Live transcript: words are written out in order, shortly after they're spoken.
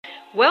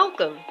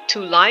Welcome to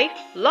Life,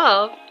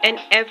 Love, and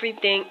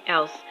Everything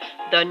Else,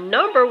 the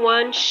number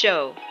one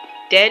show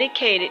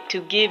dedicated to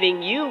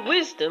giving you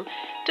wisdom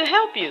to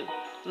help you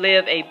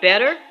live a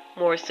better,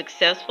 more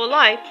successful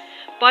life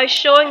by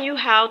showing you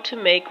how to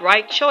make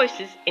right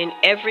choices in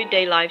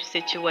everyday life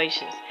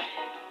situations.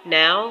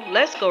 Now,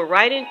 let's go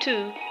right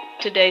into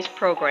today's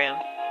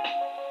program.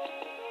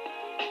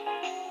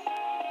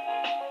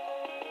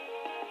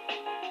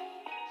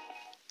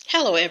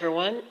 Hello,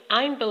 everyone.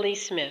 I'm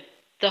Belize Smith,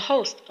 the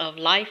host of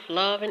Life,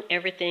 Love, and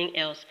Everything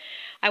Else.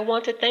 I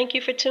want to thank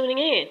you for tuning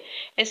in,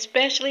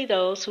 especially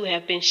those who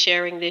have been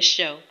sharing this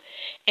show.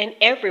 And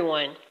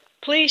everyone,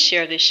 please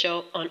share this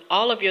show on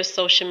all of your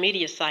social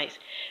media sites.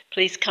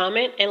 Please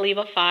comment and leave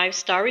a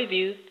 5-star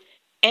review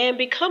and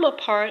become a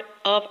part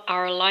of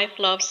our Life,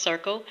 Love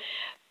Circle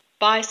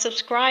by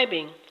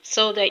subscribing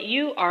so that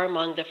you are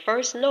among the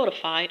first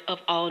notified of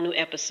all new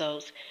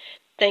episodes.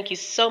 Thank you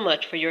so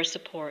much for your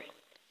support.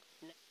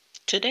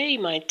 Today,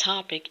 my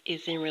topic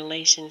is in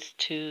relations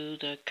to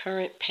the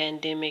current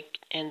pandemic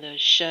and the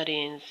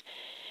shut-ins,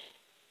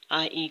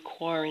 i.e.,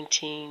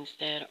 quarantines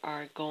that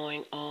are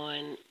going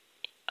on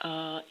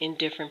in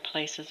different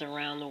places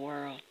around the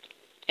world.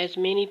 As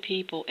many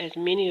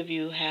of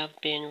you have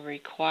been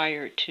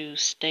required to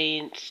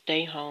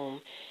stay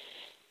home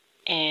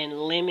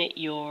and limit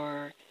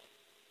your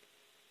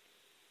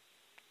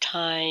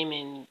time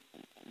and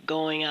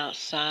going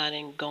outside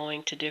and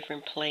going to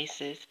different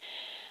places.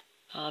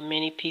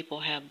 Many people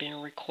have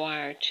been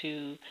required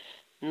to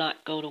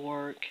not go to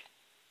work,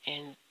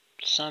 and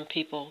some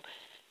people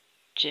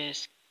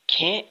just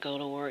can't go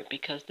to work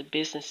because the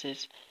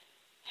businesses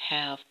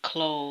have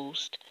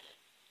closed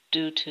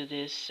due to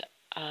this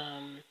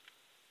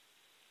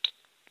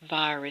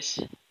virus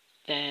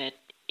that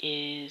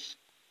is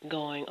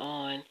going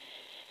on.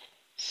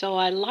 So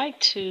I'd like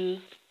to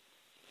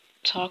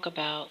talk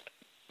about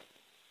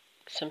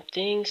some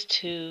things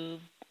to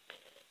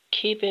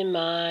keep in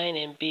mind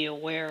and be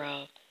aware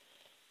of.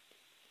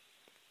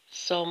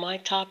 So my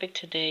topic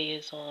today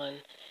is on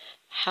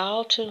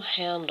how to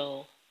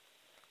handle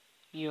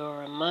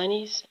your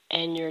monies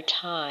and your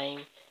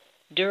time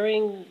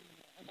during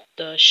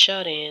the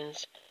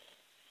shut-ins,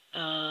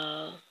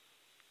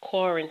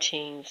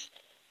 quarantines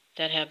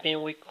that have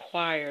been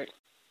required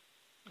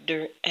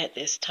at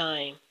this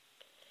time.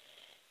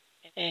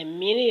 And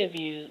many of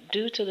you,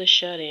 due to the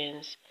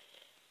shut-ins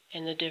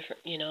and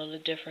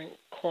the different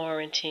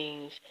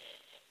quarantines,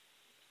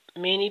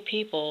 many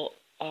people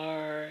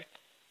are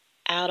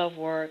out of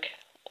work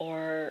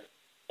or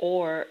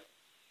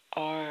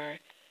are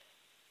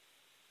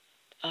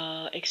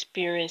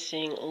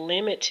experiencing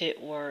limited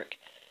work.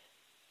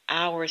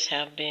 Hours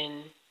have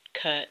been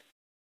cut,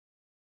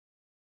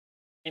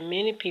 and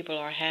many people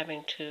are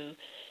having to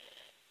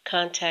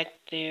contact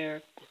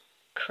their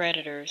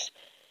creditors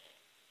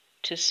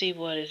to see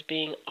what is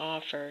being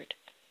offered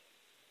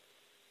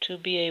to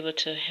be able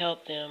to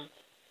help them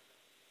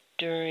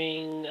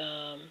during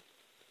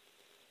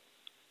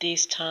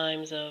these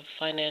times of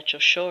financial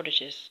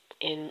shortages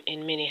in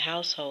many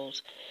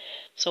households.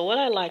 So what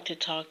I'd like to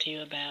talk to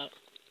you about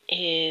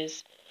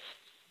is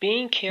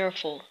being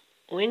careful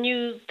when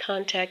you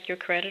contact your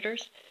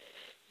creditors,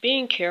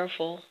 being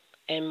careful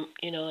and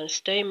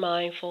stay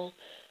mindful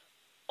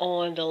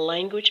on the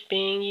language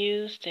being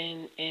used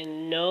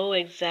and know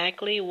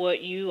exactly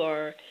what you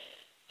are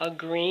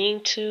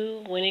agreeing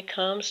to when it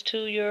comes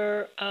to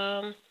your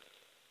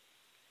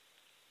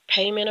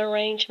payment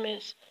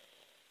arrangements,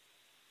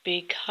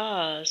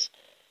 because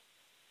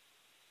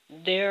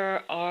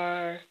there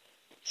are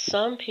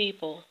some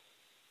people,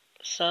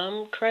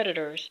 some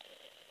creditors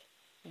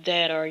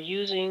that are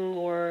using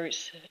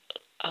words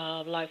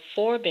like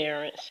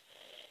forbearance,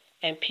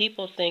 and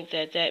people think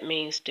that that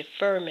means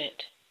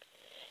deferment.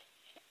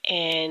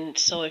 And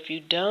so if you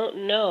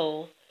don't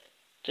know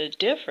the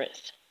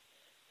difference,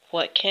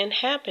 what can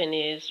happen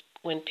is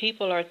when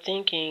people are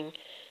thinking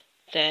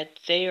that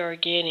they are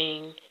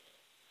getting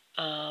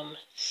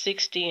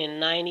 60 and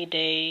 90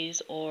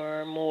 days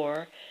or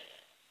more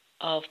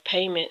of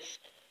payments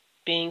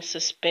being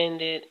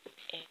suspended,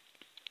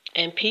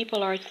 and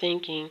people are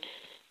thinking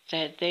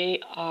that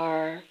they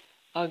are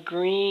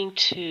agreeing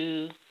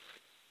to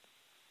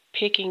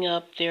picking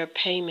up their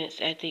payments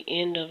at the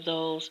end of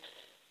those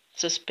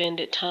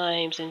suspended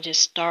times and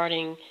just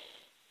starting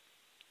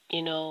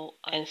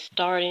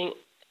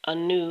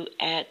anew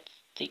at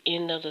the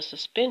end of the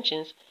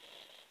suspensions.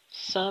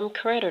 Some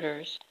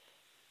creditors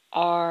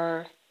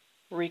are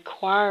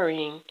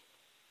requiring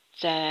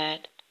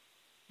that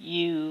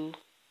you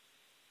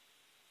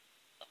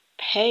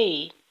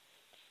pay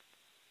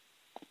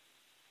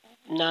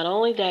not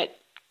only that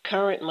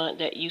current month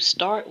that you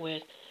start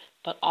with,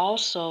 but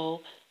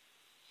also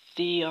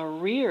the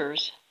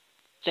arrears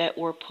that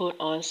were put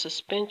on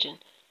suspension.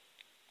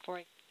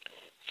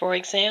 For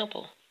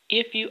example,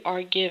 if you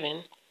are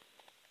given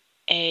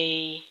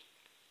a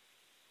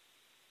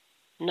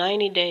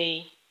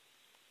 90-day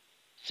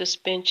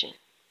suspension,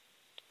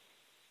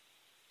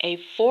 a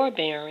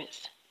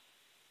forbearance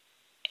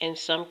And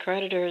some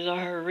creditors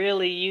are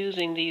really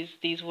using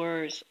these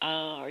words,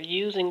 or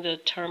using the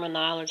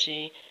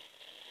terminology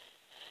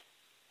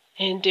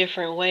in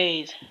different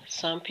ways.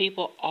 Some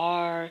people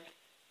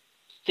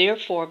their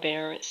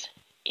forbearance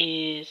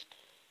is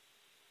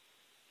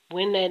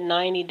when that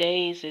 90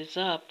 days is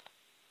up,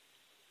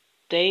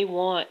 they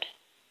want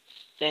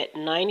that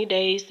 90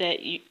 days that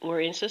you were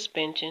in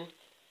suspension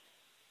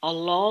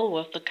along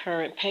with the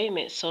current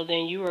payment. So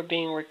then you are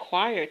being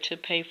required to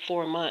pay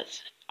 4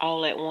 months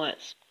all at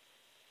once.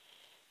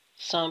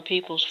 Some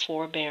people's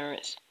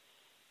forbearance,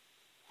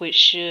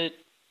 which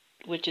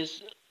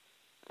is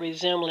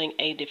resembling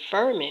a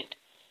deferment,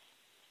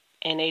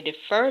 and a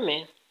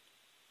deferment,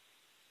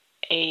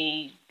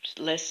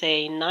 let's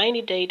say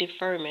 90-day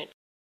deferment,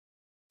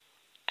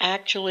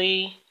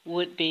 actually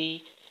would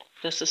be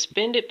the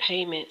suspended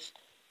payments.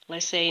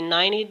 Let's say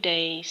 90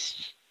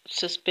 days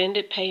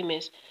suspended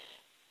payments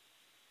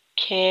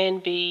can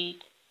be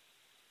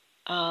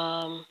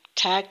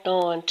tacked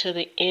on to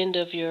the end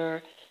of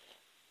your,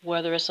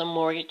 whether it's a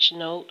mortgage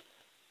note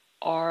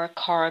or a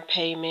car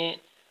payment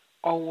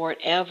or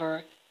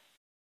whatever.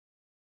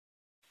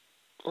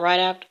 Right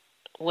after,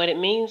 what it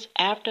means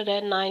after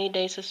that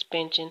 90-day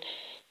suspension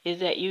is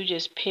that you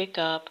just pick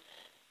up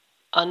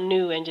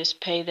anew and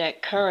just pay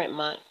that current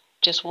month,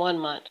 just 1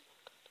 month,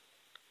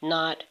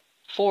 not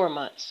 4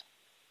 months.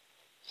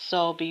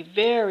 So be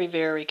very,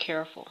 very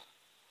careful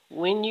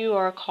when you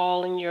are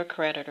calling your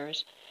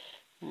creditors,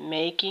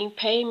 making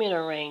payment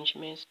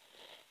arrangements.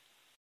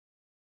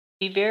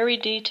 Be very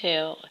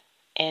detailed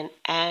and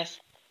ask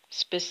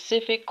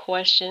specific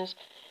questions.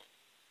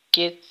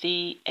 Get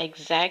the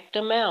exact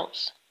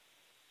amounts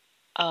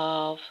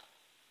of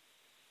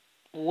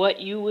what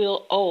you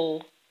will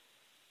owe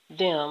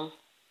them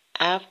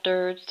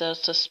after the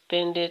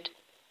suspended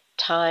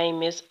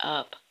time is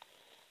up.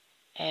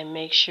 And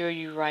make sure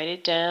you write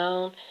it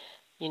down.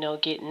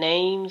 Get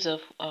names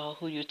of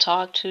who you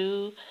talk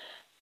to.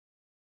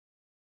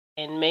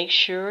 And make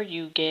sure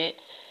you get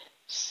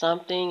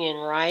something in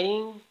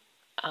writing.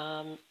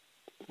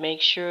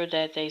 Make sure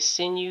that they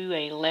send you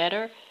a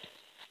letter,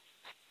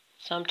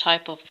 some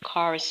type of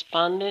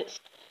correspondence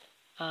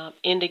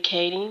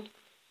indicating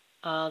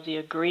the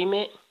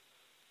agreement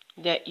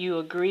that you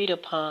agreed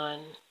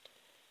upon.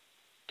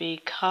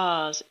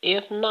 Because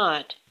if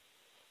not,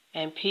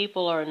 and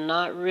people are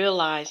not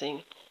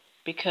realizing,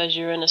 because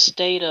you're in a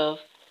state of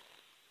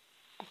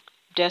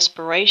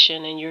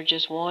desperation and you're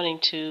just wanting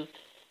to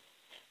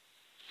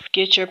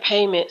get your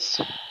payments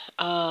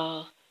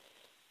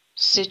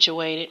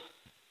situated,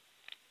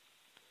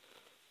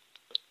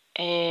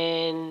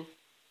 and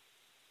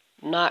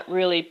not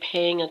really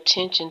paying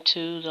attention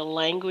to the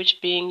language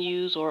being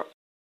used, or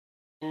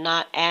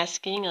not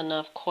asking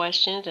enough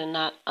questions and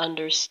not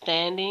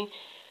understanding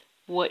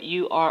what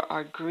you are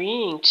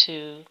agreeing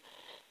to.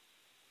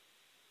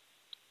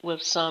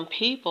 With some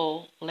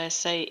people, let's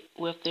say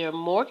with their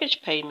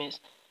mortgage payments,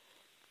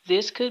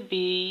 this could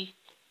be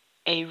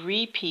a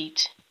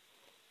repeat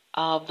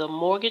of the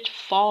mortgage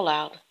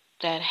fallout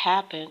that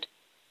happened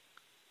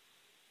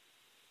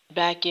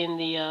back in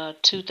the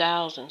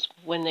 2000s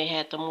when they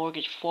had the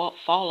mortgage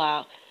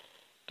fallout,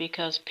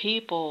 because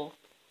people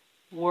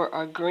were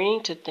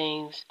agreeing to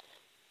things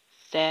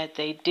that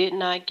they did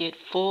not get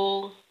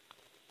full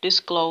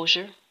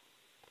disclosure,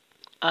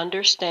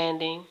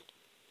 understanding,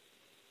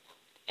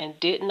 and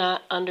did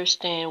not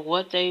understand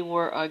what they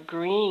were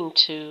agreeing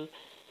to.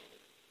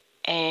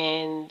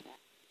 And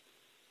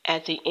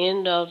at the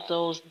end of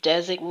those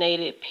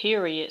designated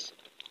periods,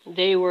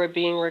 they were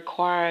being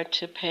required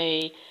to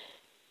pay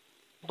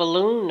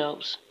balloon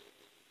notes,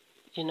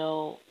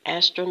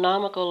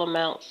 astronomical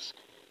amounts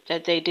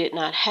that they did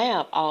not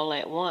have all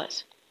at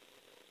once.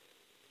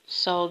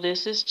 So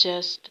this is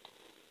just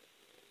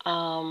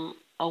a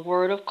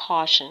word of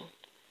caution.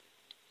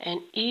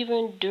 And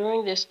even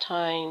during this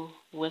time,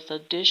 with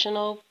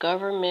additional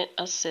government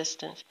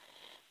assistance,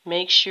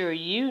 make sure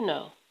you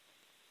know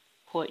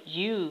what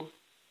you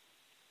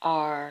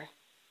are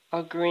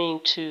agreeing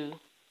to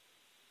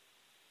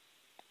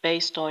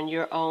based on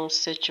your own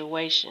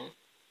situation.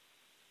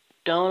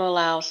 Don't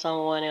allow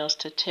someone else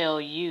to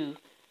tell you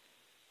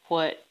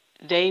what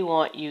they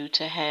want you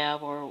to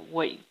have or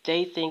what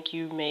they think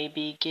you may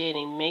be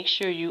getting. Make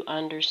sure you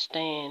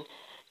understand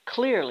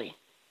clearly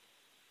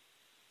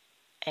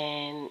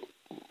and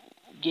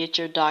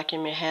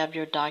have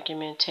your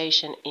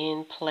documentation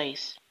in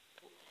place.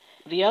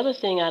 The other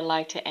thing I'd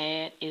like to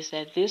add is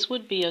that this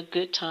would be a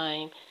good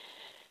time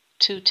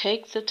to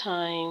take the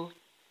time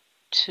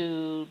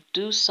to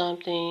do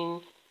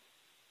something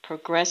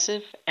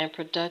progressive and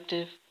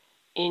productive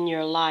in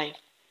your life.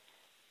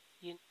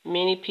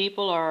 Many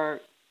people are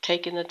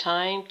taking the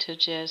time to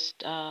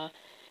just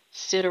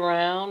sit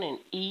around and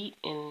eat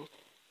and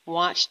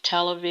watch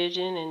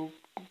television and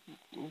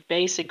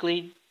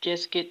basically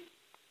just get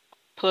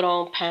put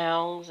on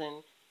pounds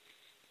and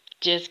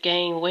just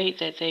gain weight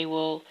that they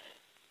will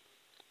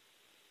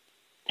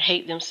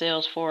hate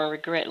themselves for and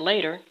regret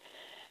later.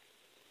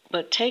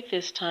 But take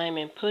this time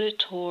and put it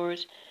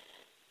towards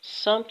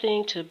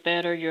something to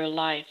better your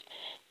life.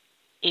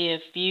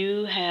 If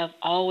you have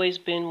always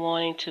been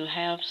wanting to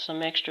have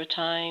some extra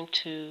time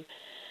to,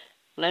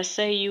 let's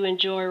say you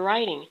enjoy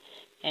writing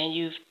and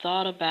you've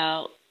thought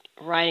about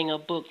writing a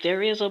book,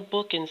 there is a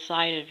book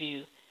inside of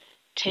you.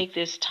 Take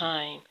this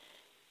time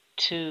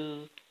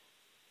to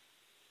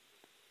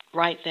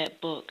write that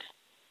book.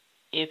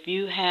 If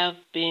you have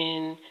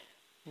been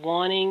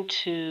wanting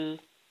to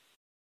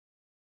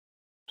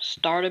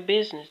start a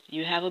business,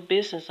 you have a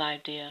business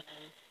idea,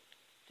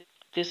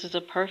 this is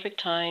a perfect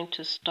time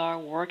to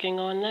start working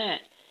on that.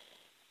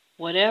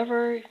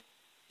 Whatever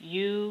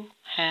you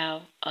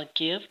have a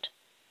gift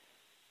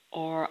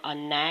or a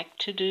knack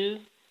to do,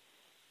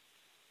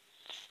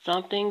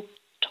 something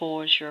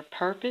towards your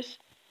purpose,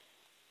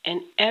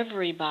 and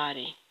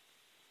everybody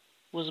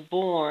was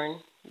born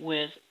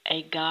with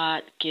a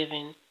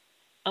God-given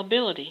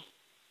ability,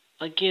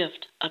 a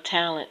gift, a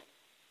talent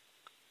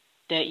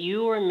that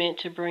you are meant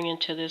to bring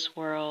into this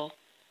world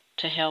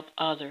to help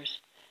others.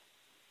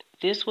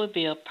 This would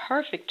be a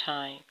perfect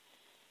time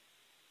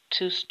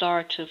to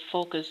start to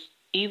focus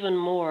even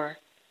more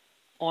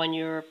on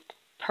your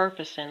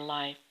purpose in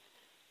life.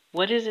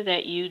 What is it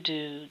that you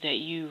do that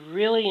you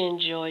really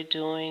enjoy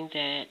doing,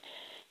 that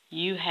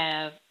you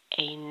have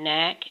a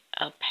knack,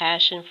 a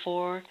passion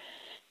for?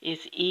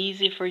 It's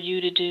easy for you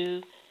to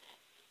do,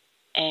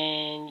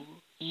 and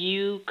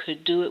you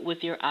could do it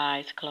with your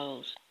eyes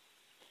closed.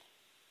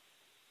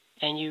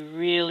 And you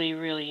really,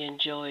 really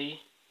enjoy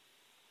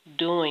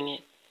doing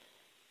it.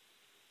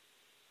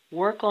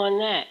 Work on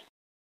that.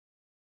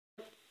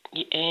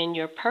 And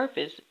your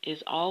purpose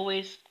is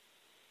always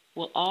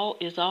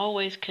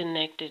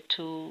connected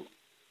to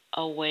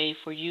a way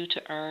for you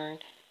to earn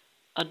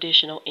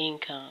additional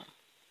income,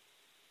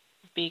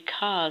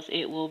 because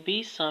it will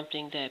be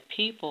something that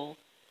people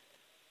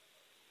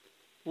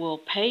will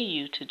pay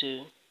you to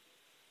do,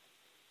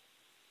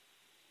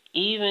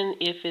 even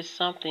if it's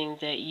something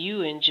that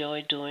you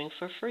enjoy doing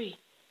for free.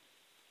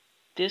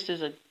 This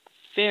is a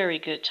very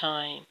good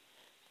time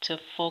to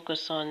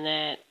focus on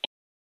that,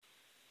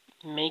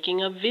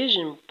 making a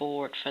vision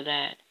board for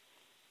that.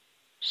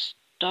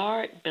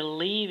 Start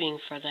believing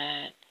for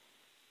that.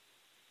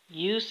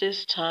 Use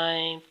this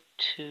time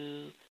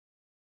to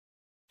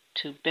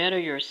better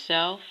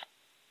yourself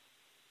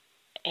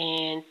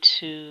and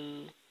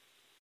to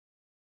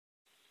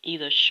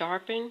either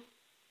sharpen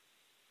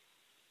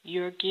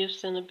your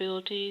gifts and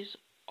abilities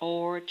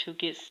or to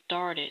get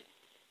started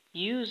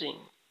using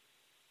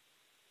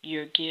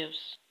your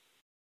gifts.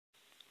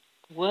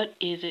 What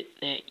is it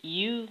that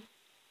you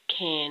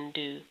can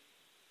do,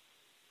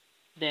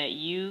 that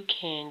you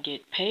can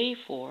get paid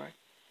for,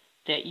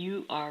 that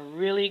you are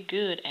really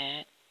good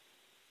at,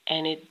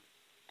 and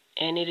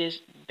it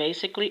is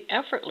basically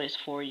effortless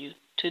for you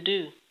to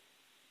do?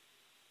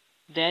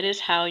 That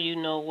is how you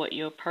know what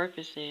your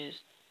purpose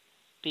is,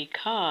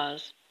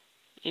 because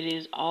it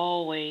is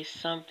always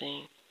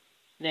something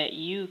that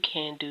you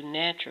can do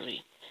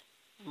naturally.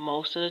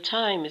 Most of the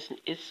time,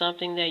 it's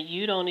something that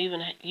you don't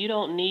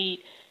need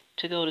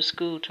to go to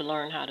school to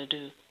learn how to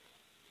do.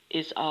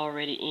 It's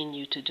already in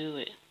you to do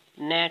it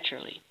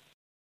naturally.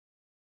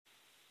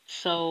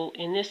 So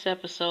in this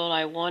episode,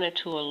 I wanted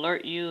to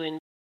alert you, and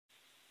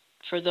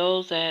for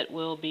those that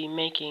will be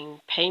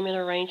making payment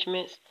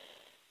arrangements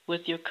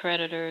with your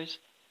creditors,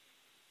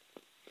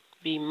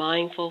 be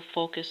mindful,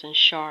 focused, and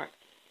sharp,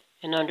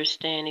 and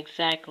understand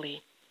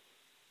exactly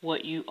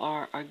what you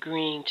are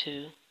agreeing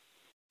to.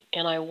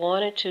 And I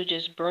wanted to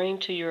just bring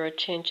to your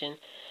attention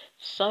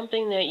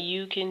something that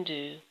you can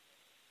do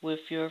with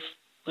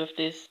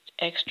this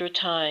extra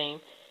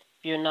time.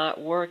 If you're not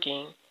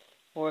working,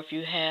 or if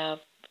you have,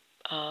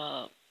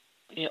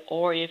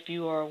 or if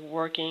you are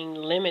working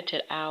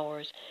limited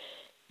hours,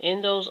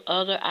 in those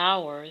other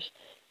hours,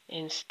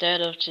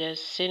 instead of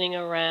just sitting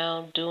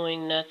around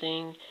doing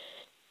nothing,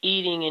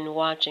 eating and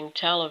watching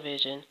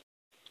television,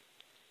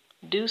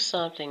 do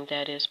something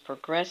that is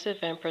progressive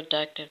and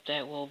productive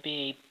that will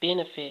be a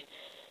benefit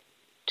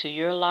to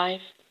your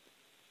life,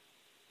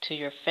 to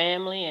your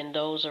family, and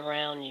those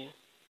around you.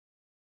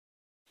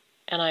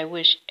 And I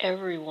wish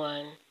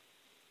everyone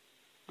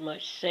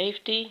much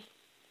safety,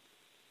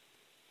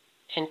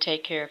 and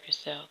take care of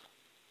yourself.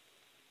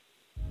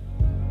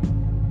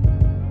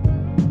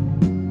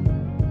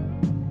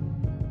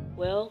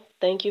 Well,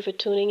 thank you for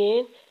tuning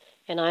in,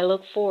 and I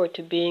look forward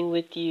to being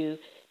with you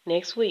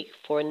next week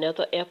for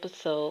another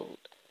episode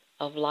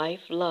of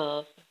Life,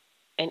 Love,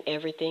 and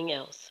Everything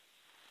Else.